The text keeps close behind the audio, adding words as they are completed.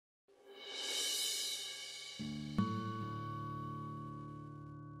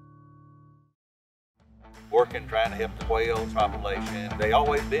working, trying to help the quails population. They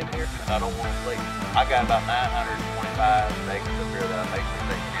always been here, and I don't want to leave. I got about 925 acres up here that I make sure to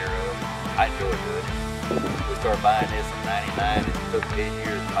take care of. I enjoy doing it. We started buying this in '99. It took 10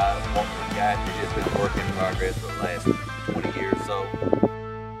 years to buy what we got. It's just been a work in progress for the last 20 years or so.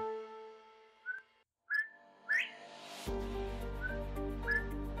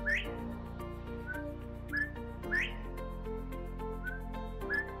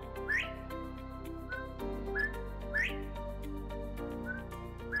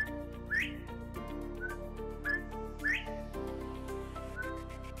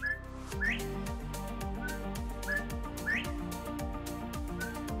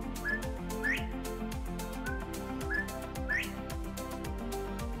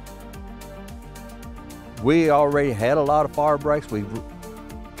 We already had a lot of fire breaks.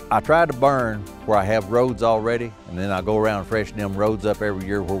 I tried to burn where I have roads already, and then I go around and freshen them roads up every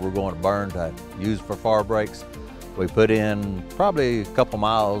year where we're going to burn to use for fire breaks. We put in probably a couple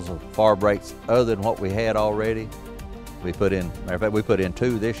miles of fire breaks other than what we had already. We put in, matter of fact, we put in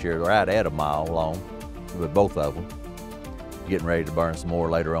 2 this year, right at a mile long with both of them. Getting ready to burn some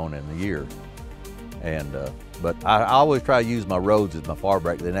more later on in the year. But I always try to use my roads as my fire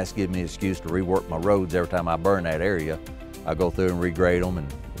break, then that's giving me an excuse to rework my roads every time I burn that area. I go through and regrade them,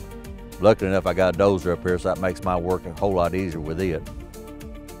 and luckily enough I got a dozer up here, so that makes my work a whole lot easier with it.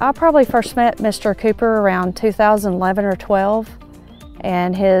 I probably first met Mr. Cooper around 2011 or 12,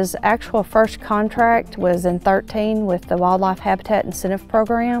 and his actual first contract was in 13 with the Wildlife Habitat Incentive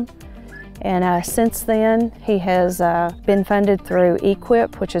Program. And since then, he has been funded through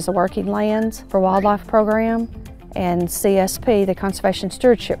EQIP, which is a Working Lands for Wildlife program, and CSP, the Conservation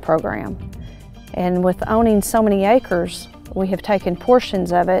Stewardship Program. And with owning so many acres, we have taken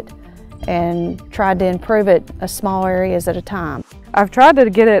portions of it and tried to improve it small areas at a time. I've tried to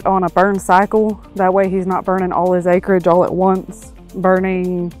get it on a burn cycle. That way he's not burning all his acreage all at once,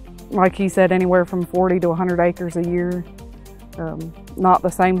 burning, like he said, anywhere from 40 to 100 acres a year. Not the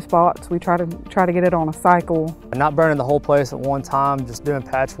same spots. We try to get it on a cycle. Not burning the whole place at one time, just doing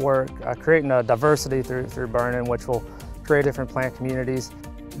patchwork, creating a diversity through burning, which will create different plant communities.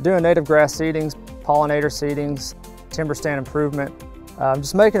 Doing native grass seedings, pollinator seedings, timber stand improvement.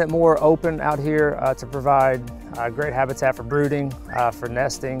 Just making it more open out here to provide great habitat for brooding, for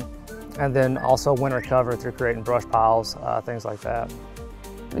nesting, and then also winter cover through creating brush piles, things like that.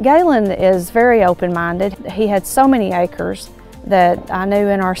 Galen is very open-minded. He had so many acres that I knew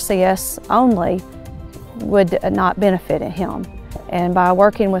NRCS only would not benefit him. And by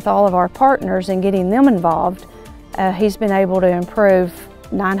working with all of our partners and getting them involved, he's been able to improve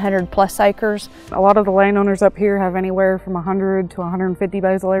 900 plus acres. A lot of the landowners up here have anywhere from 100 to 150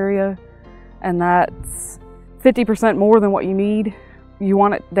 basal area, and that's 50% more than what you need. You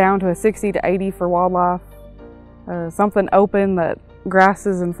want it down to a 60 to 80 for wildlife. Something open that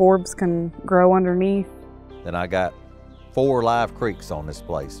grasses and forbs can grow underneath. Then I got 4 live creeks on this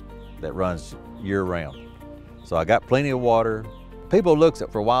place that runs year-round. So I got plenty of water. People look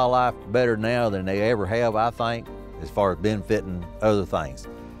for wildlife better now than they ever have, I think, as far as benefiting other things.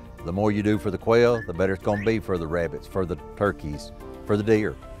 The more you do for the quail, the better it's going to be for the rabbits, for the turkeys, for the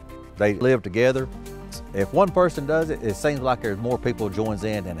deer. They live together. If one person does it, it seems like there's more people joins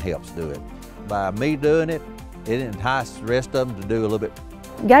in and helps do it. By me doing it, it entices the rest of them to do a little bit.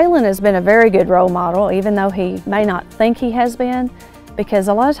 Galen has been a very good role model, even though he may not think he has been, because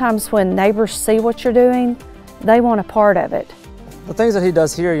a lot of times when neighbors see what you're doing, they want a part of it. The things that he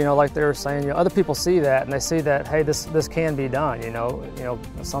does here, like they were saying, other people see that and they see that, hey, this can be done.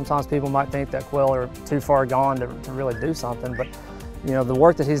 Sometimes people might think that quail are too far gone to really do something, but the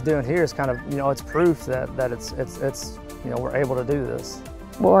work that he's doing here is kind of, it's proof that it's we're able to do this.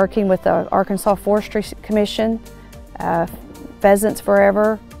 We're working with the Arkansas Forestry Commission, Pheasants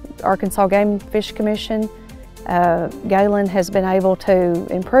Forever, Arkansas Game Fish Commission. Galen has been able to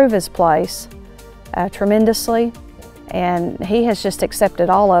improve his place tremendously, and he has just accepted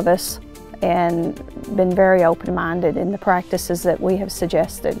all of us and been very open-minded in the practices that we have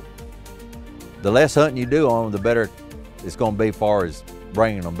suggested. The less hunting you do on them, the better it's going to be as far as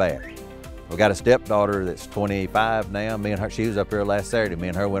bringing them back. We've got a stepdaughter that's 25 now. Me and her, she was up here last Saturday. Me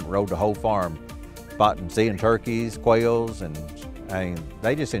and her went and rode the whole farm, spotting, seeing turkeys, quails, and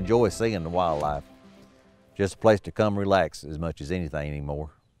they just enjoy seeing the wildlife. Just a place to come relax as much as anything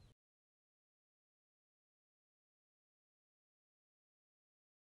anymore.